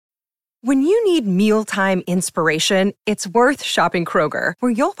When you need mealtime inspiration, it's worth shopping Kroger,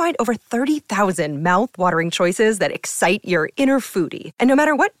 where you'll find over 30,000 mouth-watering choices that excite your inner foodie. And no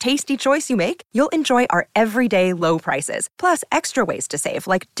matter what tasty choice you make, you'll enjoy our everyday low prices, plus extra ways to save,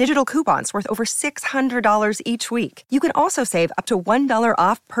 like digital coupons worth over $600 each week. You can also save up to $1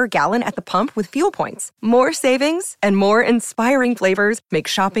 off per gallon at the pump with fuel points. More savings and more inspiring flavors make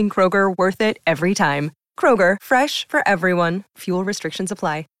shopping Kroger worth it every time. Kroger, fresh for everyone. Fuel restrictions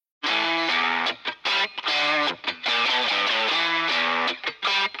apply.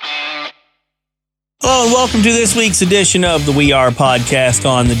 Hello and welcome to this week's edition of the We Are podcast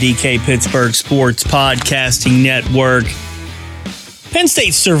on the DK Pittsburgh Sports Podcasting Network. Penn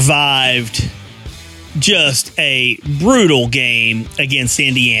State survived just a brutal game against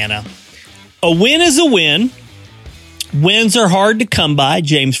Indiana. A win is a win. Wins are hard to come by.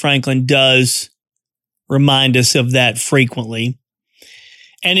 James Franklin does remind us of that frequently.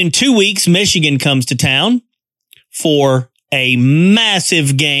 And in 2 weeks, Michigan comes to town for a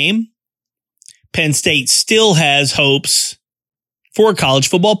massive game. Penn State still has hopes for a college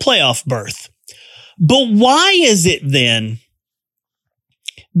football playoff berth. But why is it then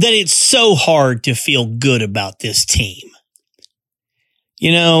that it's so hard to feel good about this team?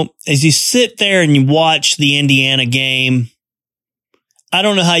 You know, as you sit there and you watch the Indiana game, I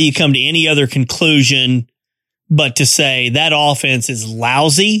don't know how you come to any other conclusion but to say that offense is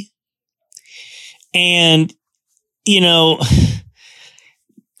lousy. And, you know,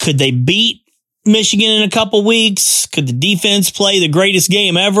 could they beat Michigan in a couple weeks? Could the defense play the greatest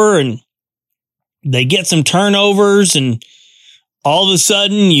game ever and they get some turnovers and all of a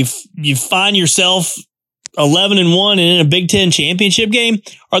sudden you find yourself 11-1 and in a Big Ten championship game?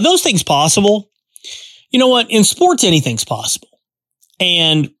 Are those things possible? You know what? In sports, anything's possible.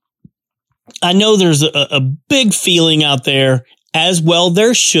 And I know there's a big feeling out there, as well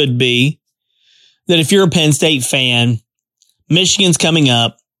there should be, that if you're a Penn State fan, Michigan's coming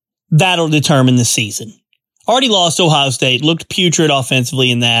up, that'll determine the season. Already lost Ohio State, looked putrid offensively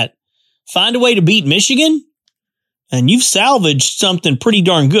in that. Find a way to beat Michigan, and you've salvaged something pretty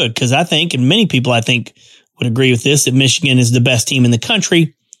darn good, because I think, and many people I think would agree with this, that Michigan is the best team in the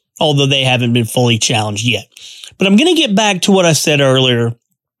country, although they haven't been fully challenged yet. But I'm going to get back to what I said earlier.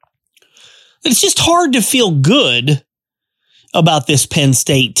 It's just hard to feel good about this Penn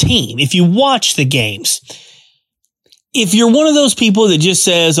State team if you watch the games. If you're one of those people that just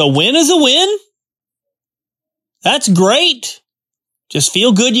says a win is a win, that's great. Just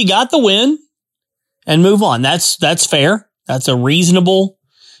feel good you got the win and move on. That's fair. That's a reasonable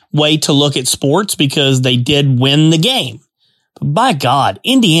way to look at sports because they did win the game. But by God,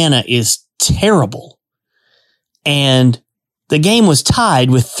 Indiana is terrible. And the game was tied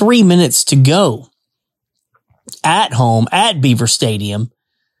with 3 minutes to go at home at Beaver Stadium.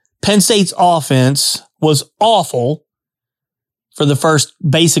 Penn State's offense was awful for the first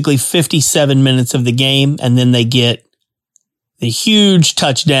basically 57 minutes of the game, and then they get the huge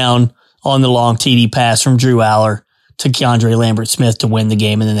touchdown on the long TD pass from Drew Aller to Keandre Lambert-Smith to win the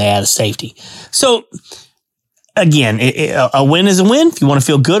game, and then they add a safety. So, again, a win is a win. If you want to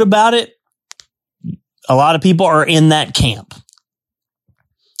feel good about it, a lot of people are in that camp.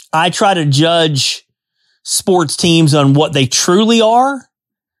 I try to judge sports teams on what they truly are,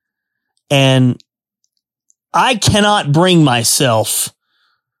 and I cannot bring myself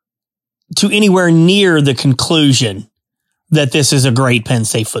to anywhere near the conclusion that this is a great Penn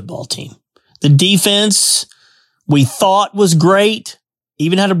State football team. The defense we thought was great,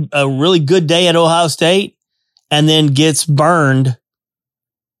 even had a really good day at Ohio State, and then gets burned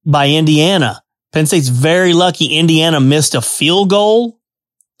by Indiana. Penn State's very lucky Indiana missed a field goal,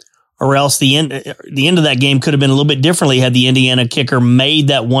 or else the end of that game could have been a little bit differently had the Indiana kicker made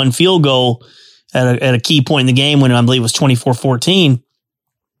that one field goal at a key point in the game when I believe it was 24-14.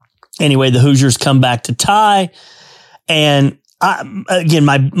 Anyway, the Hoosiers come back to tie. And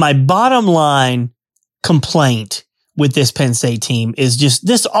my bottom line complaint with this Penn State team is just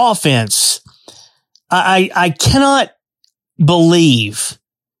this offense. I cannot believe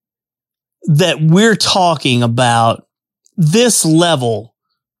that we're talking about this level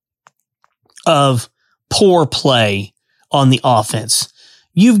of poor play on the offense.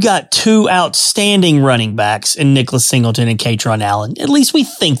 You've got two outstanding running backs in Nicholas Singleton and Katron Allen. At least we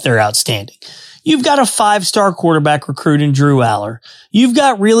think they're outstanding. You've got a 5-star quarterback recruit in Drew Aller. You've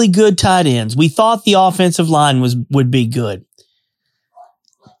got really good tight ends. We thought the offensive line would be good.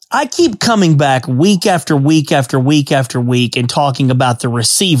 I keep coming back week after week after week after week and talking about the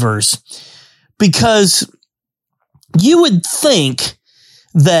receivers because you would think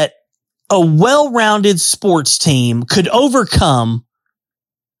that a well-rounded sports team could overcome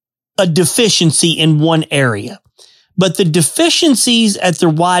a deficiency in one area. But the deficiencies at the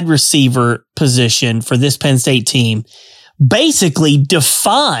wide receiver position for this Penn State team basically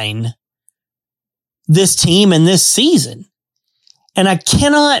define this team and this season. And I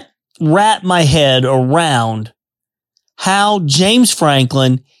cannot wrap my head around how James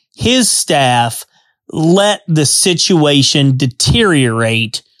Franklin, his staff, let the situation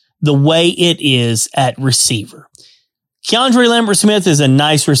deteriorate the way it is at receiver. Keandre Lambert-Smith is a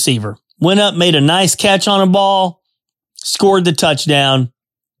nice receiver. Went up, made a nice catch on a ball, scored the touchdown,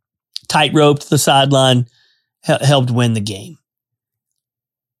 tight-roped the sideline, helped win the game.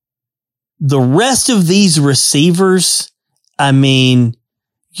 The rest of these receivers, I mean,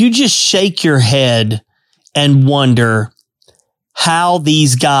 you just shake your head and wonder how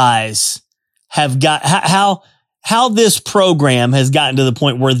these guys have got, how this program has gotten to the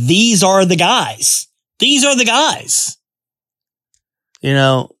point where these are the guys. These are the guys. You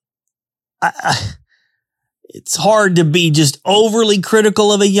know, it's hard to be just overly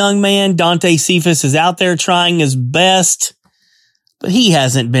critical of a young man. Dante Cephas is out there trying his best, but he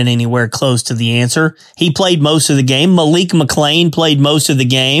hasn't been anywhere close to the answer. He played most of the game. Malik McClain played most of the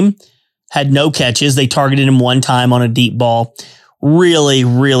game, had no catches. They targeted him one time on a deep ball. Really,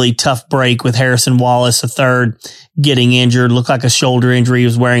 really tough break with Harrison Wallace, a third, getting injured. Looked like a shoulder injury. He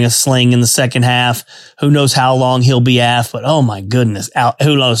was wearing a sling in the second half. Who knows how long he'll be out, but oh my goodness, out.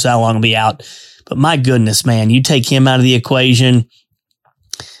 Who knows how long he'll be out. But my goodness, man, you take him out of the equation,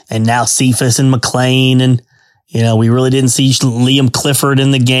 and now Cephas and McClain, and, you know, we really didn't see Liam Clifford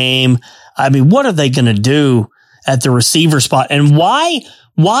in the game. I mean, what are they going to do at the receiver spot? And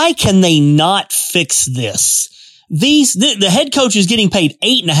why can they not fix this? The head coach is getting paid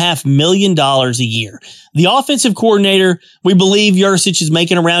 $8.5 million a year. The offensive coordinator, we believe Yurcich is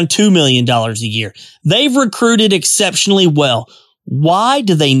making around $2 million a year. They've recruited exceptionally well. Why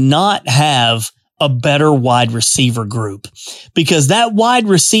do they not have a better wide receiver group? Because that wide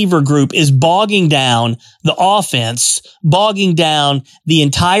receiver group is bogging down the offense, bogging down the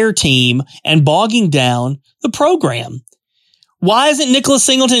entire team, and bogging down the program. Why isn't Nicholas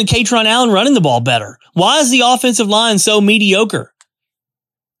Singleton and Katron Allen running the ball better? Why is the offensive line so mediocre?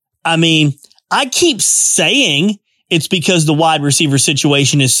 I mean, I keep saying it's because the wide receiver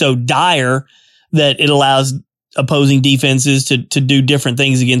situation is so dire that it allows opposing defenses to do different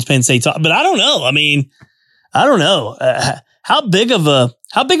things against Penn State. But I don't know. I mean, I don't know. How big of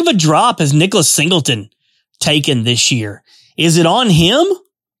a drop has Nicholas Singleton taken this year? Is it on him?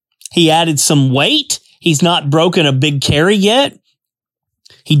 He added some weight. He's not broken a big carry yet.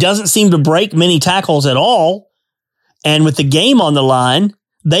 He doesn't seem to break many tackles at all. And with the game on the line,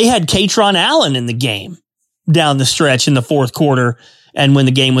 they had Katron Allen in the game down the stretch in the fourth quarter. And when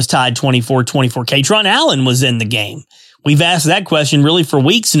the game was tied 24-24, Katron Allen was in the game. We've asked that question really for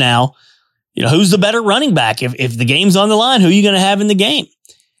weeks now. You know, who's the better running back? If the game's on the line, who are you going to have in the game?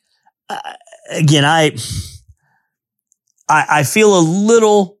 Again, I feel a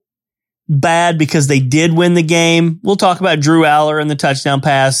little bad because they did win the game. We'll talk about Drew Aller and the touchdown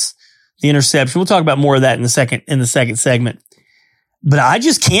pass, the interception. We'll talk about more of that in the second segment. But I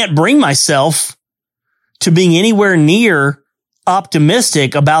just can't bring myself to being anywhere near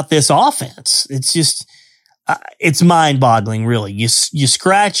optimistic about this offense. It's just, it's mind-boggling, really. You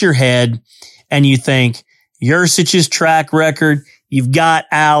scratch your head and you think, Yurcich's track record, you've got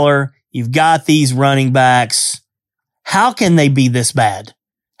Aller, you've got these running backs. How can they be this bad?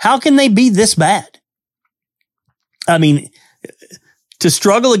 How can they be this bad? I mean, to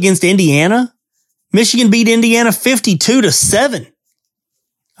struggle against Indiana, Michigan beat Indiana 52-7.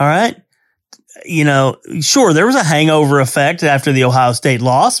 All right. You know, sure, there was a hangover effect after the Ohio State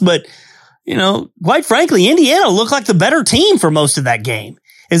loss, but, you know, quite frankly, Indiana looked like the better team for most of that game.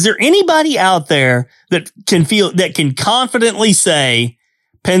 Is there anybody out there that can confidently say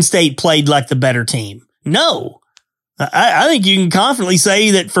Penn State played like the better team? No. I think you can confidently say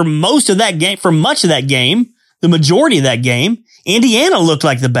that for much of that game, the majority of that game, Indiana looked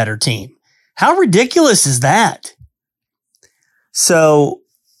like the better team. How ridiculous is that? So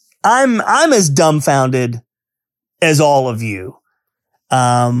I'm as dumbfounded as all of you.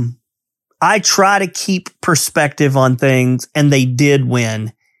 I try to keep perspective on things, and they did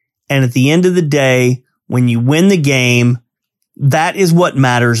win. And at the end of the day, when you win the game, that is what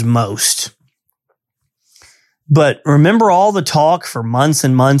matters most. But remember all the talk for months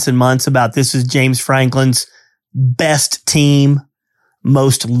and months and months about this is James Franklin's best team,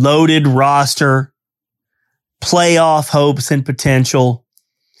 most loaded roster, playoff hopes and potential.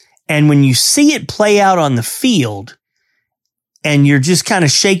 And when you see it play out on the field and you're just kind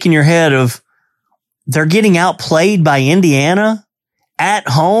of shaking your head of they're getting outplayed by Indiana at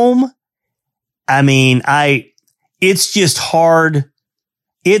home, I mean, it's just hard.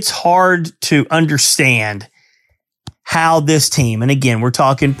 It's hard to understand how this team, and again, we're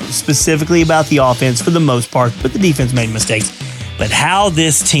talking specifically about the offense for the most part, but the defense made mistakes, but how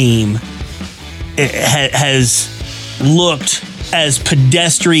this team has looked as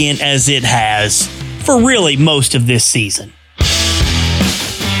pedestrian as it has for really most of this season.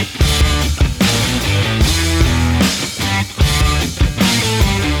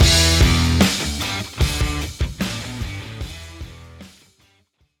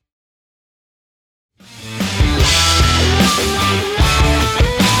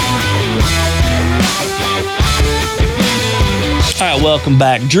 All right, welcome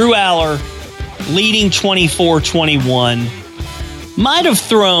back. Drew Aller, leading 24-21, might have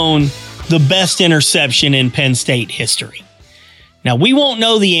thrown the best interception in Penn State history. Now, we won't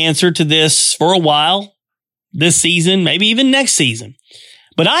know the answer to this for a while, this season, maybe even next season.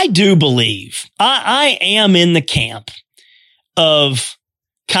 But I do believe, I am in the camp of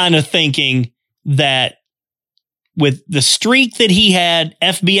kind of thinking that with the streak that he had,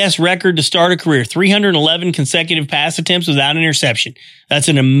 FBS record to start a career, 311 consecutive pass attempts without an interception. That's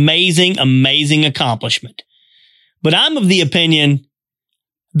an amazing, amazing accomplishment. But I'm of the opinion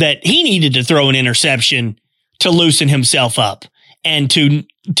that he needed to throw an interception to loosen himself up and to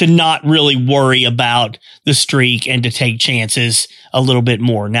not really worry about the streak and to take chances a little bit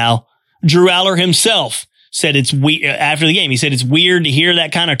more. Now, Drew Aller himself said it's weird after the game. He said it's weird to hear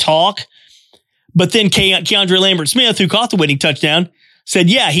that kind of talk. But then Keandre Lambert-Smith, who caught the winning touchdown, said,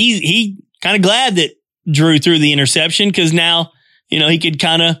 yeah, he kind of glad that Drew threw the interception because now, it could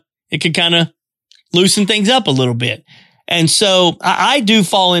kind of loosen things up a little bit. And so I do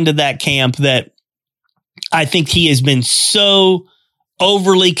fall into that camp that I think he has been so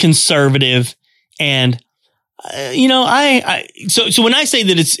overly conservative. And, so when I say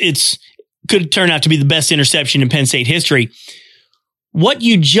that it's could turn out to be the best interception in Penn State history, what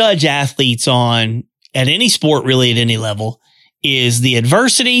you judge athletes on at any sport, really at any level, is the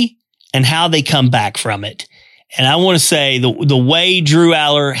adversity and how they come back from it. And I want to say the way Drew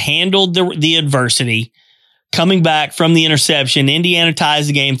Aller handled the adversity, coming back from the interception, Indiana ties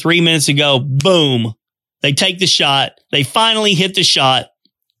the game 3 minutes ago, boom, they take the shot. They finally hit the shot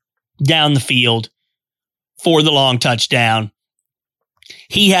down the field for the long touchdown.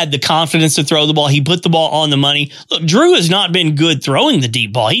 He had the confidence to throw the ball. He put the ball on the money. Look, Drew has not been good throwing the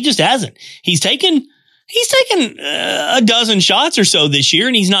deep ball. He just hasn't. He's taken a dozen shots or so this year,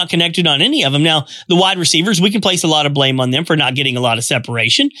 and he's not connected on any of them. Now, the wide receivers, we can place a lot of blame on them for not getting a lot of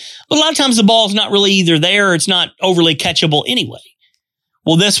separation. But a lot of times the ball's not really either there or it's not overly catchable anyway.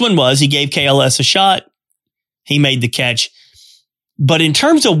 Well, this one was. He gave KLS a shot. He made the catch. But in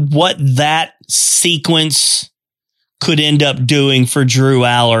terms of what that sequence could end up doing for Drew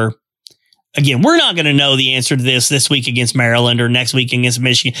Aller, again, we're not going to know the answer to this week against Maryland or next week against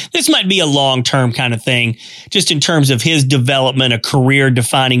Michigan. This might be a long-term kind of thing, just in terms of his development, a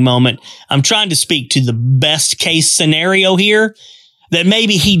career-defining moment. I'm trying to speak to the best-case scenario here, that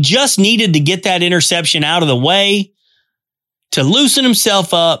maybe he just needed to get that interception out of the way to loosen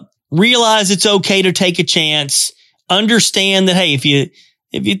himself up, realize it's okay to take a chance, understand that, hey, if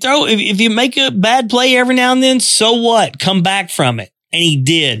you make a bad play every now and then, so what? Come back from it. And he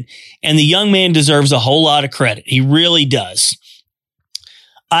did. And the young man deserves a whole lot of credit. He really does.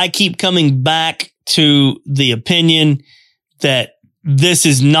 I keep coming back to the opinion that this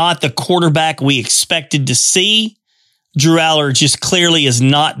is not the quarterback we expected to see. Drew Aller just clearly is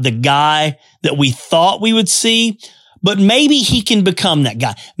not the guy that we thought we would see. But maybe he can become that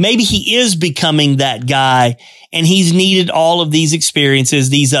guy. Maybe he is becoming that guy, and he's needed all of these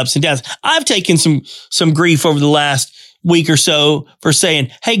experiences, these ups and downs. I've taken some grief over the last week or so for saying,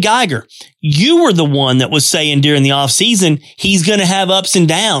 hey, Geiger, you were the one that was saying during the offseason he's going to have ups and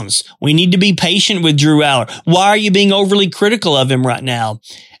downs. We need to be patient with Drew Aller. Why are you being overly critical of him right now?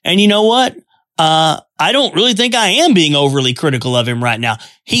 And you know what? I don't really think I am being overly critical of him right now.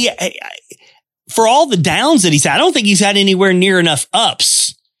 For all the downs that he's had, I don't think he's had anywhere near enough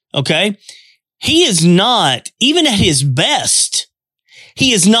ups. Okay. He is not, even at his best,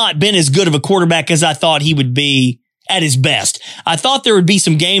 he has not been as good of a quarterback as I thought he would be at his best. I thought there would be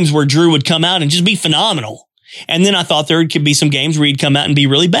some games where Drew would come out and just be phenomenal. And then I thought there could be some games where he'd come out and be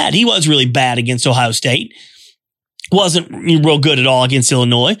really bad. He was really bad against Ohio State. Wasn't real good at all against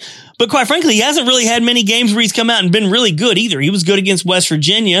Illinois. But quite frankly, he hasn't really had many games where he's come out and been really good either. He was good against West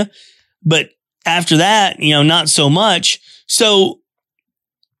Virginia, but after that, not so much. So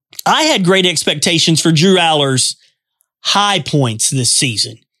I had great expectations for Drew Aller's high points this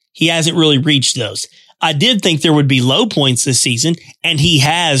season. He hasn't really reached those. I did think there would be low points this season, and he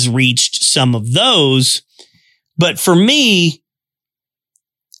has reached some of those. But for me,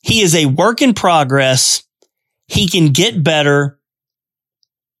 he is a work in progress. He can get better.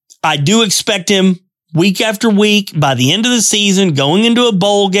 I do expect him week after week by the end of the season, going into a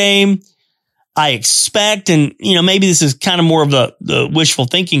bowl game. I expect, and maybe this is kind of more of the wishful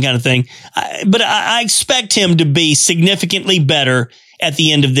thinking kind of thing, but I expect him to be significantly better at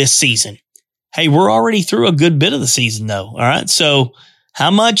the end of this season. Hey, we're already through a good bit of the season though. All right. So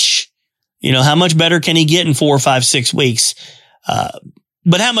how much better can he get in 4 or 5, 6 weeks?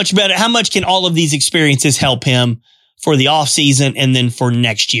 But how much better, how much can all of these experiences help him for the off season and then for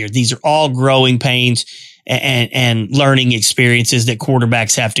next year? These are all growing pains and learning experiences that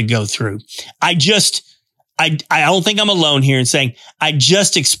quarterbacks have to go through. I don't think I'm alone here in saying I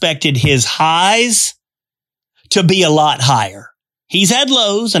just expected his highs to be a lot higher. He's had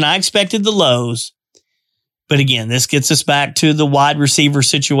lows, and I expected the lows. But again, this gets us back to the wide receiver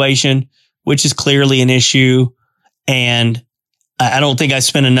situation, which is clearly an issue. And I don't think I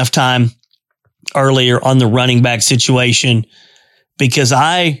spent enough time earlier on the running back situation because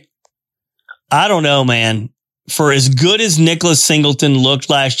I don't know, man. For as good as Nicholas Singleton looked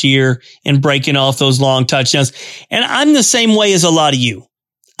last year in breaking off those long touchdowns, and I'm the same way as a lot of you.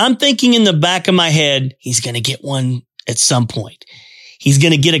 I'm thinking in the back of my head, he's going to get one at some point. He's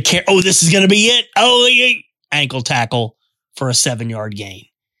going to get a oh, this is going to be it. Oh, ankle tackle for a 7-yard gain.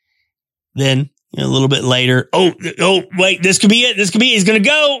 Then a little bit later, oh, wait, this could be it. This could be it. He's going to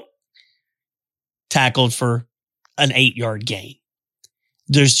go. Tackled for an 8-yard gain.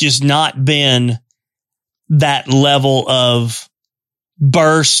 There's just not been that level of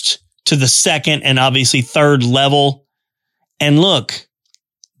burst to the second and obviously third level. And look,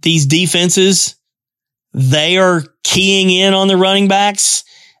 these defenses, they are keying in on the running backs.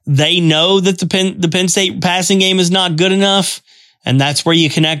 They know that the Penn State passing game is not good enough, and that's where you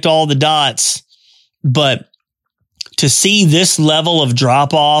connect all the dots. But to see this level of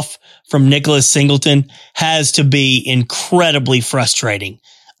drop off from Nicholas Singleton has to be incredibly frustrating.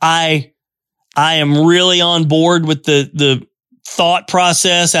 I am really on board with the thought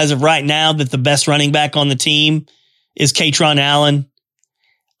process as of right now that the best running back on the team is Katron Allen.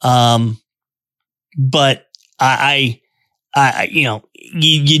 But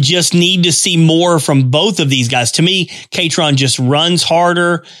you just need to see more from both of these guys. To me, Katron just runs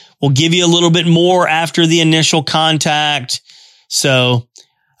harder, will give you a little bit more after the initial contact. So,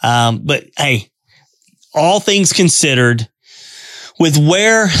 but hey, all things considered, with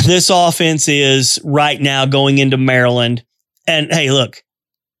where this offense is right now going into Maryland, and hey, look,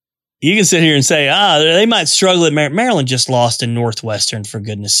 you can sit here and say, they might struggle at Maryland just lost in Northwestern, for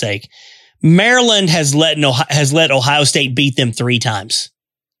goodness sake. Maryland has let Ohio State beat them 3 times.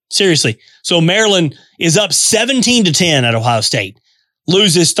 Seriously. So Maryland is up 17-10 at Ohio State,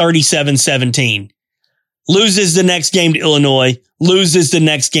 loses 37-17, loses the next game to Illinois, loses the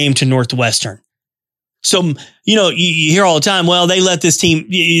next game to Northwestern. So, you hear all the time, well, they let this team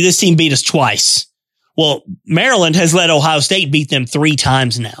beat us twice. Well, Maryland has let Ohio State beat them 3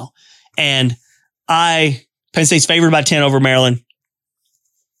 times now. And Penn State's favored by 10 over Maryland.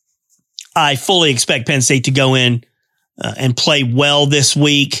 I fully expect Penn State to go in and play well this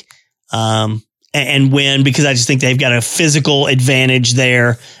week and win, because I just think they've got a physical advantage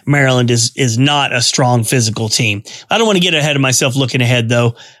there. Maryland is not a strong physical team. I don't want to get ahead of myself looking ahead,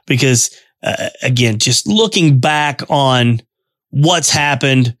 though, because again, just looking back on what's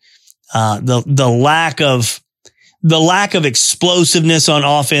happened, the lack of explosiveness on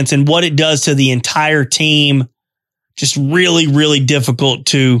offense and what it does to the entire team, just really, really difficult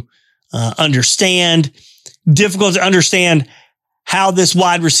to understand. Difficult to understand how this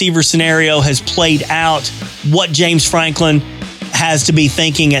wide receiver scenario has played out, what James Franklin has to be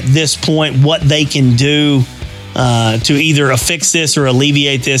thinking at this point, what they can do to either affix this or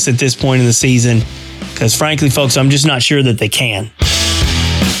alleviate this at this point in the season. Because frankly, folks, I'm just not sure that they can.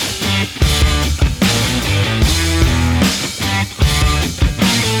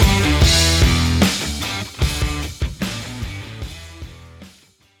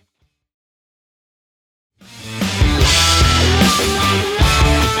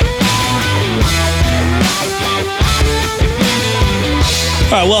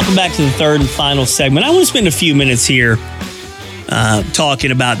 All right, welcome back to the third and final segment. I want to spend a few minutes here talking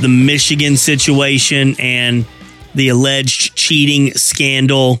about the Michigan situation and the alleged cheating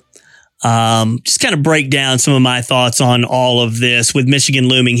scandal. Just kind of break down some of my thoughts on all of this, with Michigan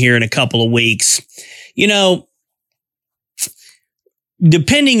looming here in a couple of weeks.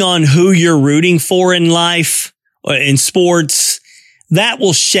 Depending on who you're rooting for in life, in sports, that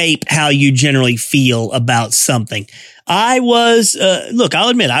will shape how you generally feel about something. I'll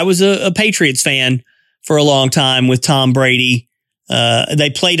admit, I was a Patriots fan for a long time with Tom Brady.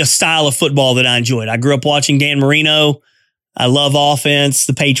 They played a style of football that I enjoyed. I grew up watching Dan Marino. I love offense.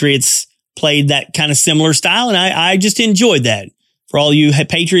 The Patriots played that kind of similar style, and I just enjoyed that. For all you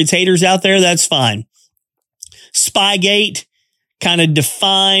Patriots haters out there, that's fine. Spygate kind of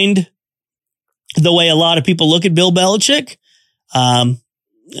defined the way a lot of people look at Bill Belichick.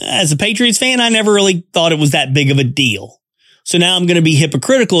 As a Patriots fan, I never really thought it was that big of a deal. So now I'm going to be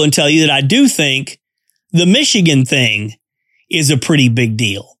hypocritical and tell you that I do think the Michigan thing is a pretty big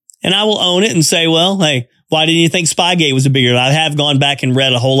deal. And I will own it and say, well, hey, why didn't you think Spygate was a bigger deal? I have gone back and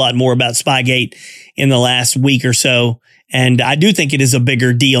read a whole lot more about Spygate in the last week or so. And I do think it is a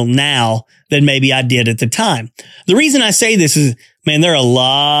bigger deal now than maybe I did at the time. The reason I say this is, man, there are a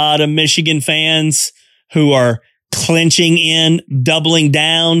lot of Michigan fans who are clinching in, doubling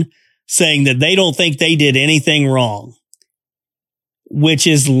down, saying that they don't think they did anything wrong, which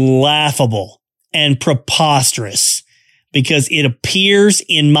is laughable and preposterous because it appears,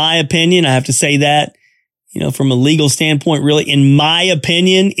 in my opinion, I have to say that, from a legal standpoint, really, in my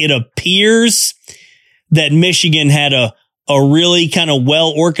opinion, it appears that Michigan had a really kind of well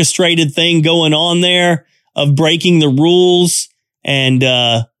orchestrated thing going on there of breaking the rules. And,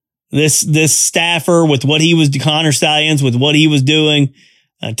 this staffer with what he was, Connor Stallions with what he was doing,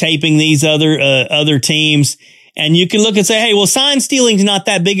 taping these other teams. And you can look and say, hey, well, sign stealing's not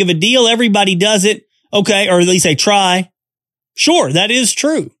that big of a deal. Everybody does it. Okay. Or at least they try. Sure. That is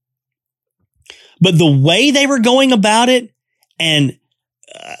true. But the way they were going about it and,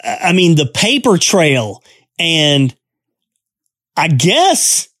 the paper trail, and I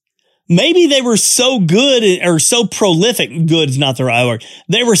guess maybe they were so good or so prolific. Good is not the right word.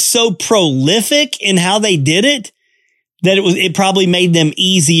 They were so prolific in how they did it that it probably made them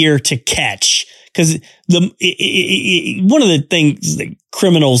easier to catch. Because one of the things that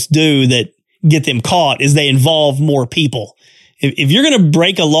criminals do that get them caught is they involve more people. If you're going to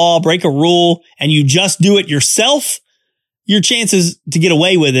break a law, break a rule, and you just do it yourself, your chances to get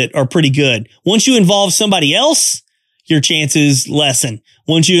away with it are pretty good. Once you involve somebody else, your chances lessen.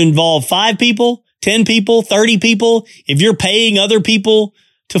 Once you involve 5 people, 10 people, 30 people, if you're paying other people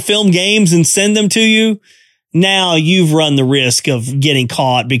to film games and send them to you, now you've run the risk of getting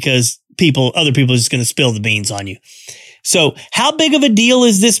caught because other people are just going to spill the beans on you. So how big of a deal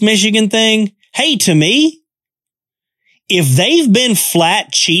is this Michigan thing? Hey, to me, if they've been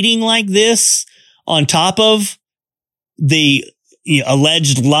flat cheating like this on top of the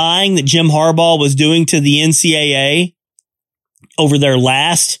alleged lying that Jim Harbaugh was doing to the NCAA over their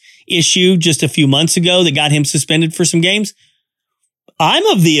last issue just a few months ago that got him suspended for some games, I'm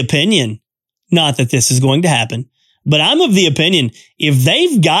of the opinion, not that this is going to happen, but I'm of the opinion if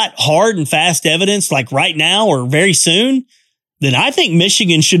they've got hard and fast evidence like right now or very soon, then I think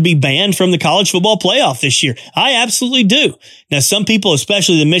Michigan should be banned from the college football playoff this year. I absolutely do. Now, some people,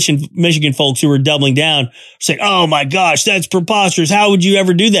 especially the Michigan folks who are doubling down, are saying, oh my gosh, that's preposterous. How would you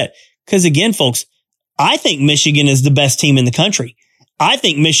ever do that? Because again, folks, I think Michigan is the best team in the country. I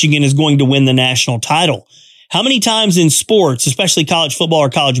think Michigan is going to win the national title. How many times in sports, especially college football or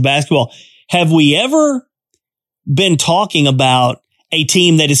college basketball, have we ever been talking about a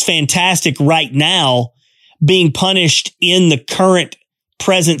team that is fantastic right now being punished in the current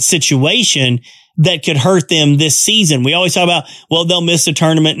present situation that could hurt them this season? We always talk about, well, they'll miss a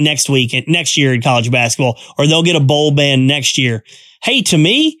tournament next year in college basketball, or they'll get a bowl ban next year. Hey, to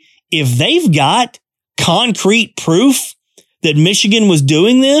me, if they've got concrete proof that Michigan was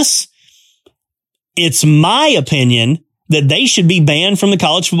doing this, it's my opinion that they should be banned from the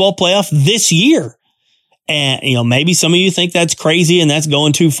college football playoff this year. And, maybe some of you think that's crazy and that's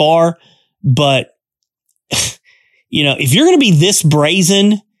going too far, but if you're going to be this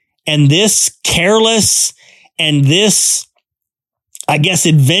brazen and this careless and this, I guess,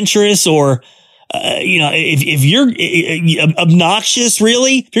 adventurous or, if you're obnoxious,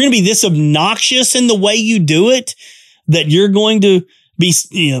 really, if you're going to be this obnoxious in the way you do it, that you're going to be,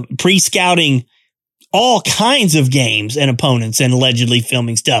 pre-scouting all kinds of games and opponents and allegedly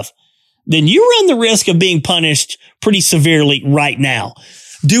filming stuff, then you run the risk of being punished pretty severely right now.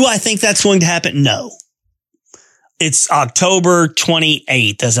 Do I think that's going to happen? No. It's October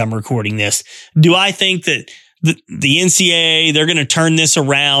 28th as I'm recording this. Do I think that the NCAA, they're going to turn this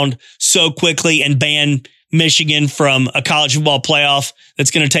around so quickly and ban Michigan from a college football playoff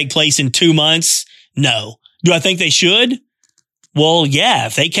that's going to take place in 2 months? No. Do I think they should? Well, yeah,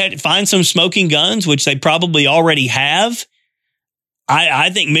 if they can find some smoking guns, which they probably already have, I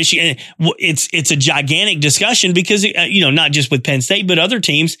think Michigan, it's a gigantic discussion because, not just with Penn State, but other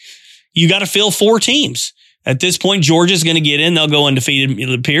teams, you got to fill 4 teams. At this point, Georgia's going to get in. They'll go undefeated,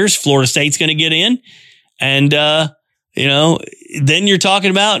 it appears. Florida State's going to get in. And, then you're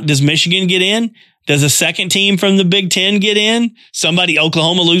talking about, does Michigan get in? Does a second team from the Big Ten get in?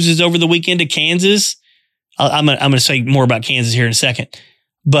 Oklahoma loses over the weekend to Kansas. I'm going to say more about Kansas here in a second.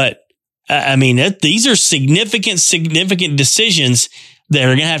 But, these are significant decisions that are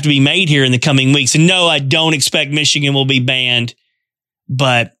going to have to be made here in the coming weeks. And no, I don't expect Michigan will be banned.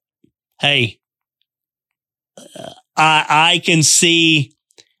 But, hey, I can see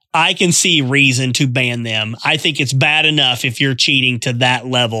reason to ban them. I think it's bad enough if you're cheating to that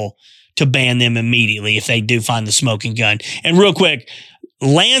level to ban them immediately if they do find the smoking gun. And real quick,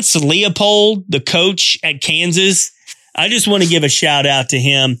 Lance Leopold, the coach at Kansas, I just want to give a shout out to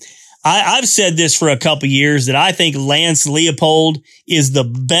him. I've said this for a couple years that I think Lance Leopold is the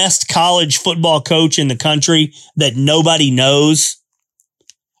best college football coach in the country that nobody knows.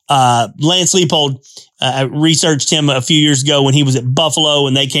 Lance Leopold, I researched him a few years ago when he was at Buffalo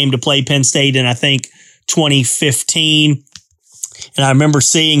and they came to play Penn State in, I think, 2015. And I remember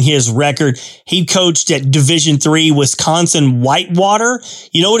seeing his record. He coached at Division III Wisconsin Whitewater.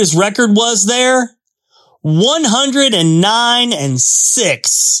 You know what his record was there?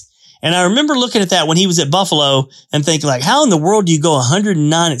 109-6. And I remember looking at that when he was at Buffalo and thinking, like, how in the world do you go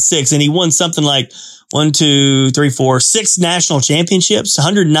 109-6? And he won something like 6 national championships,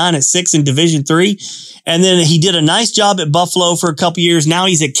 109-6 in Division III. And then he did a nice job at Buffalo for a couple years. Now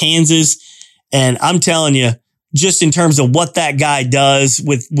he's at Kansas. And I'm telling you, just in terms of what that guy does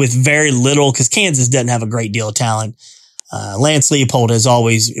with very little, because Kansas doesn't have a great deal of talent. Lance Leopold has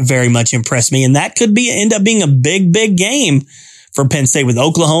always very much impressed me. And that could end up being a big, big game for Penn State with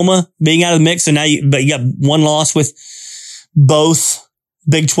Oklahoma being out of the mix. And now you got one loss with both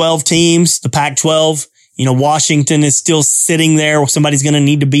Big 12 teams, the Pac-12. Washington is still sitting there. Somebody's going to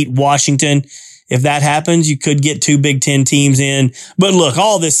need to beat Washington. If that happens, you could get 2 Big 10 teams in. But look,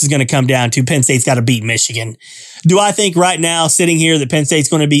 all this is going to come down to Penn State's got to beat Michigan. Do I think right now, sitting here, that Penn State's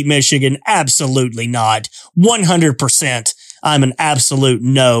going to beat Michigan? Absolutely not. 100%. I'm an absolute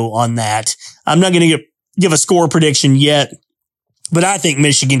no on that. I'm not going to give a score prediction yet. But I think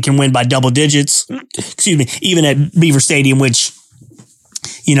Michigan can win by double digits. Excuse me, even at Beaver Stadium, which,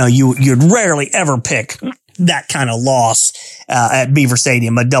 you'd rarely ever pick that kind of loss at Beaver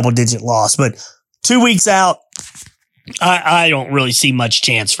Stadium, a double-digit loss. But 2 weeks out, I don't really see much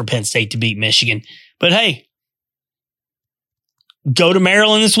chance for Penn State to beat Michigan. But hey, go to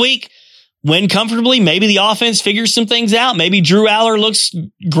Maryland this week, win comfortably. Maybe the offense figures some things out. Maybe Drew Aller looks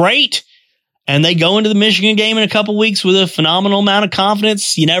great. And they go into the Michigan game in a couple weeks with a phenomenal amount of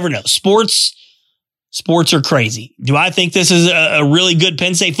confidence. You never know. Sports are crazy. Do I think this is a really good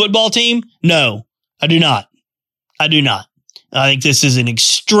Penn State football team? No, I do not. I think this is an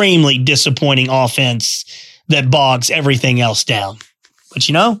extremely disappointing offense that bogs everything else down. But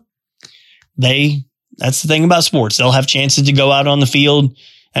that's the thing about sports. They'll have chances to go out on the field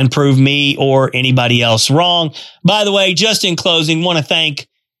and prove me or anybody else wrong. By the way, just in closing, want to thank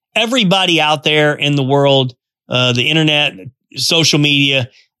everybody out there in the world, the internet, social media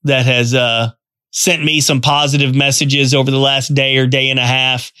that has sent me some positive messages over the last day or day and a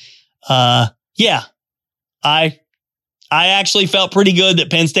half. I actually felt pretty good that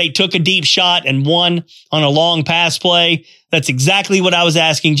Penn State took a deep shot and won on a long pass play. That's exactly what I was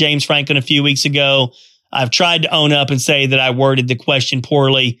asking James Franklin a few weeks ago. I've tried to own up and say that I worded the question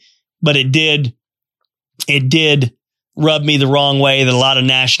poorly, but it did rub me the wrong way that a lot of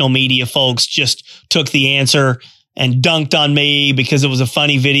national media folks just took the answer and dunked on me because it was a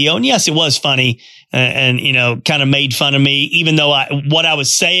funny video. And yes, it was funny and kind of made fun of me, even though what I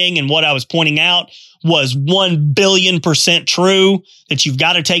was saying and what I was pointing out was 1 billion% true, that you've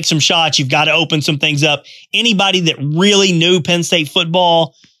got to take some shots. You've got to open some things up. Anybody that really knew Penn State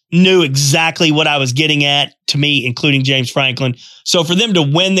football knew exactly what I was getting at, to me, including James Franklin. So for them to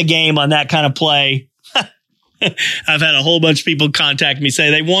win the game on that kind of play, I've had a whole bunch of people contact me,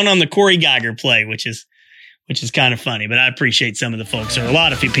 say they won on the Corey Geiger play, which is kind of funny. But I appreciate some of the folks, or a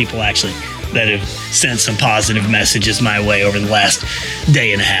lot of people actually, that have sent some positive messages my way over the last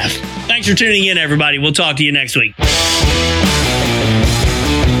day and a half. Thanks for tuning in, everybody. We'll talk to you next week.